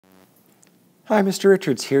Hi, Mr.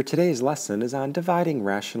 Richards here. Today's lesson is on dividing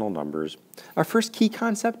rational numbers. Our first key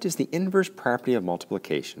concept is the inverse property of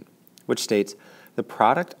multiplication, which states the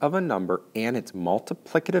product of a number and its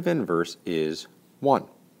multiplicative inverse is 1.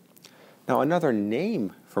 Now, another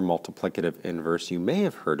name for multiplicative inverse you may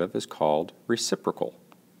have heard of is called reciprocal.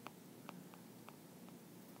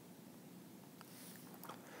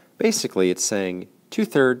 Basically, it's saying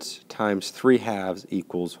 2/3 times 3/2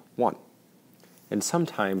 equals 1. And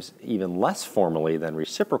sometimes, even less formally than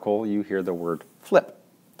reciprocal, you hear the word flip.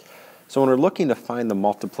 So when we're looking to find the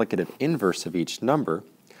multiplicative inverse of each number,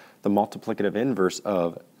 the multiplicative inverse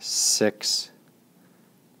of 6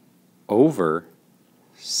 over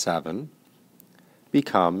 7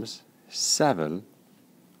 becomes 7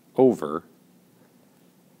 over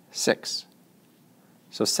 6.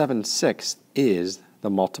 So 7/6 is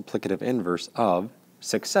the multiplicative inverse of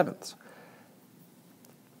 6/7.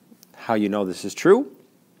 How you know this is true?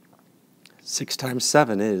 6 times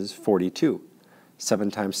 7 is 42. 7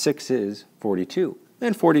 times 6 is 42.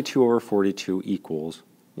 And 42 over 42 equals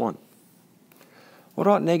 1. What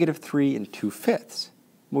about -3 2/5?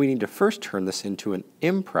 We need to first turn this into an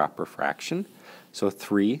improper fraction. So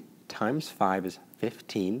 3 times 5 is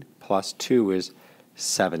 15, plus 2 is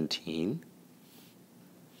 17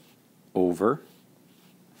 over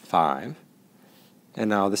 5. And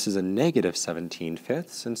now this is a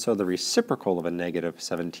 -17/5, and so the reciprocal of a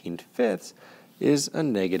 -17/5 is a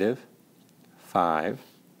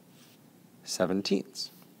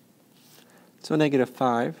 -5/17. So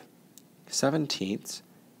 -5/17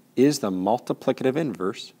 is the multiplicative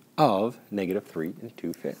inverse of -3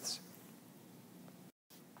 2/5.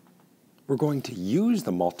 We're going to use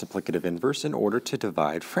the multiplicative inverse in order to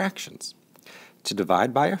divide fractions. To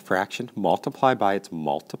divide by a fraction, multiply by its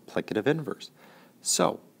multiplicative inverse.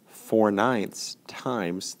 So 4/9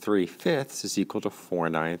 times 3/5 is equal to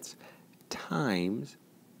 4/9 times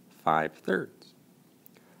 5/3.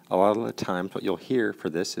 A lot of the times what you'll hear for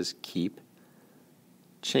this is keep,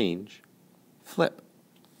 change, flip.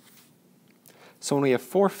 So when we have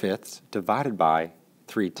 4/5 divided by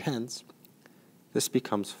 3/10, this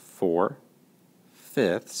becomes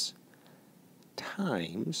 4/5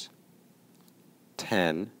 times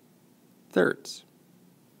 10/3.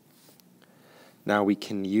 Now we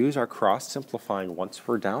can use our cross-simplifying once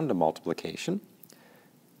we're down to multiplication.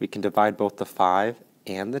 We can divide both the 5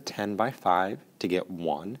 and the 10 by 5 to get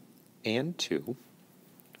 1 and 2.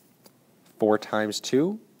 4 times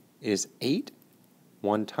 2 is 8.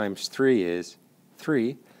 1 times 3 is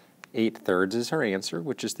 3. 8/3 is our answer,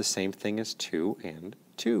 which is the same thing as 2 and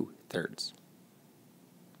 2/3.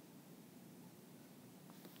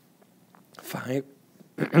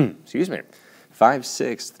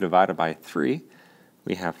 5/6 divided by 3,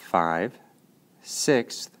 we have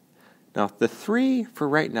 5/6. Now the 3 for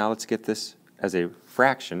right now, let's get this as a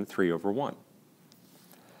fraction, 3 over 1.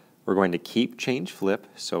 We're going to keep, change, flip,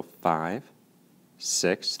 so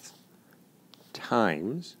 5/6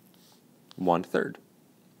 times 1/3.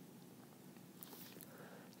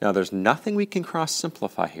 Now there's nothing we can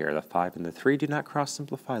cross-simplify here. The 5 and the 3 do not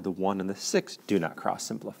cross-simplify. The 1 and the 6 do not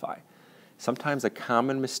cross-simplify. Sometimes a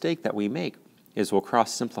common mistake that we make is we'll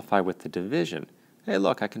cross-simplify with the division. Hey,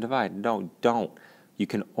 look, I can divide. No, don't. You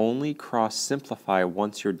can only cross-simplify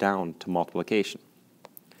once you're down to multiplication.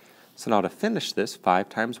 So now to finish this, 5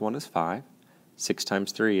 times 1 is 5. 6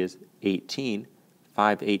 times 3 is 18.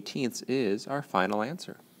 5/18 is our final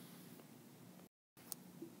answer.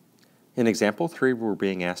 In example 3, we're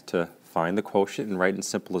being asked to find the quotient and write in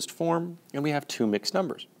simplest form, and we have two mixed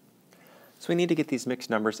numbers. So we need to get these mixed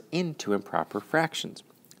numbers into improper fractions.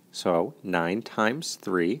 So 9 times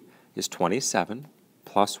 3 is 27,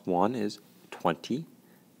 plus 1 is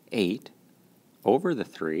 28 over the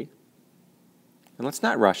 3. And let's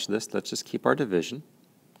not rush this, let's just keep our division.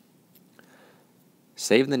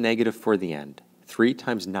 Save the negative for the end. 3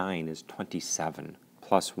 times 9 is 27,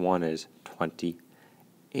 plus 1 is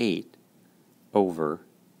 28 over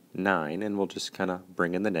 9, and we'll just kind of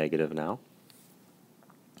bring in the negative now.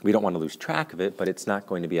 We don't want to lose track of it, but it's not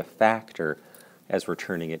going to be a factor as we're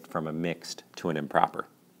turning it from a mixed to an improper.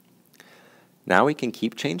 Now we can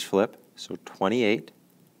keep, change, flip, so 28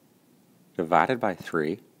 divided by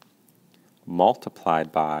 3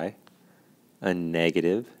 multiplied by a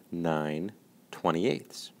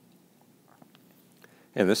 -9/28.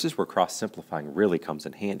 And this is where cross-simplifying really comes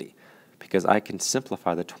in handy, because I can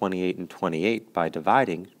simplify the 28 and 28 by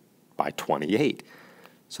dividing by 28.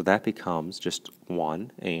 So that becomes just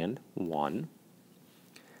 1 and 1.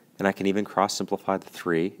 And I can even cross-simplify the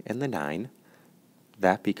 3 and the 9.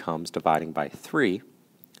 That becomes dividing by 3,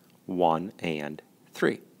 1 and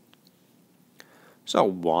 3. So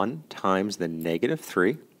 1 times the negative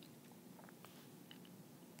 3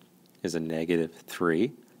 is a negative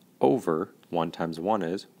 3 over 1 times 1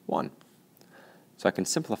 is 1. So I can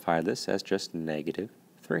simplify this as just negative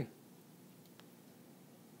 3.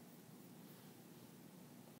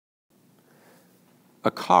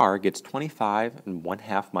 A car gets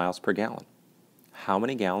 25.5 miles per gallon. How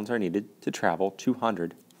many gallons are needed to travel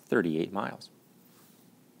 238 miles?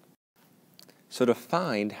 So to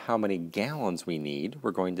find how many gallons we need,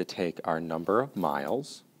 we're going to take our number of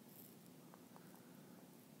miles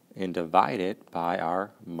and divide it by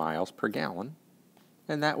our miles per gallon,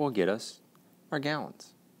 and that will get us our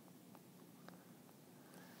gallons.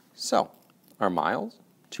 So our miles,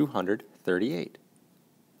 238.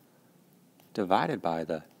 Divided by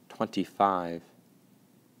the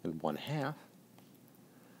 25.5,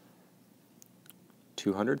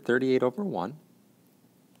 238 over 1,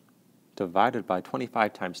 divided by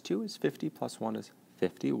 25 times 2 is 50, plus 1 is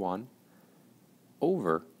 51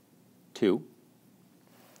 over 2.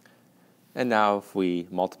 And now if we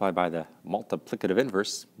multiply by the multiplicative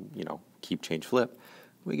inverse, keep, change, flip,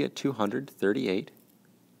 we get 238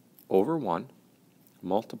 over 1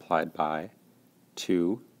 multiplied by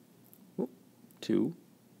 2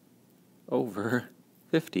 over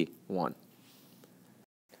 51.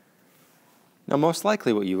 Now most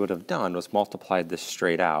likely what you would have done was multiplied this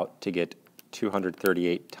straight out to get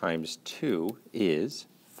 238 times 2 is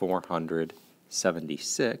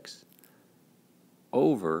 476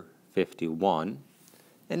 over 51,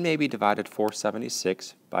 and maybe divided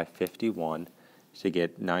 476 by 51 to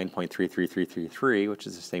get 9.33333, which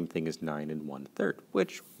is the same thing as 9 1/3,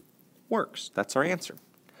 which works. That's our answer.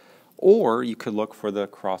 Or you could look for the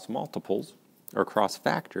cross multiples or cross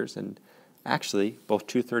factors, and actually both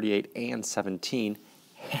 238 and 17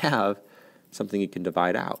 have something you can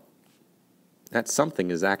divide out. That something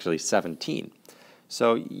is actually 17.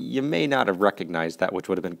 So you may not have recognized that, which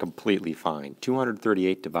would have been completely fine.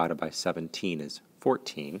 238 divided by 17 is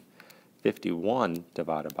 14. 51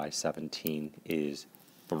 divided by 17 is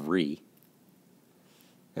 3.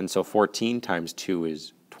 And so 14 times 2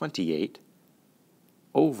 is 28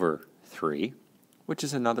 over 3, which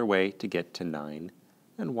is another way to get to 9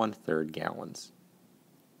 1/3 gallons.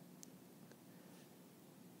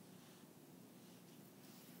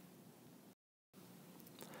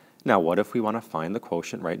 Now what if we want to find the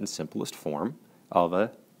quotient right in simplest form of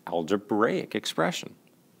an algebraic expression?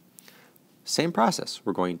 Same process.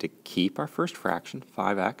 We're going to keep our first fraction,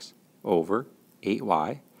 5x over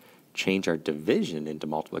 8y, change our division into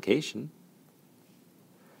multiplication,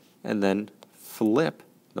 and then flip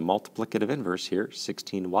the multiplicative inverse here,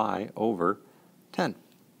 16y over 10.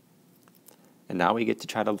 And now we get to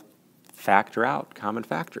try to factor out common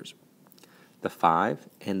factors. The 5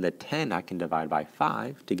 and the 10 I can divide by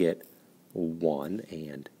 5 to get 1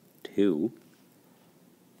 and 2.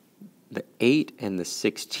 The 8 and the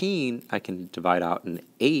 16 I can divide out in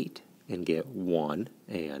 8 and get 1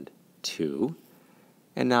 and 2.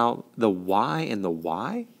 And now the y and the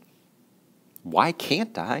y, why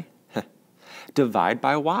can't I divide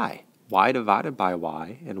by y? Y divided by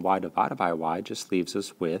y and y divided by y just leaves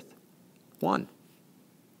us with 1.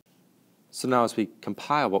 So now as we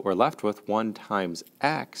compile what we're left with, 1 times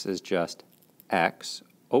x is just x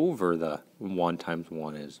over the 1 times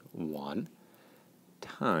 1 is 1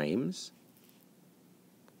 times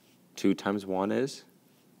 2 times 1 is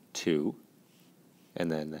 2, and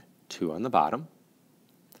then 2 on the bottom.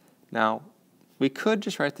 Now we could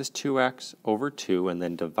just write this 2x over 2 and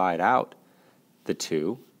then divide out the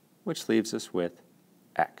 2, which leaves us with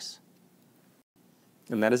x.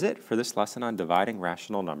 And that is it for this lesson on dividing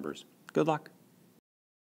rational numbers. Good luck.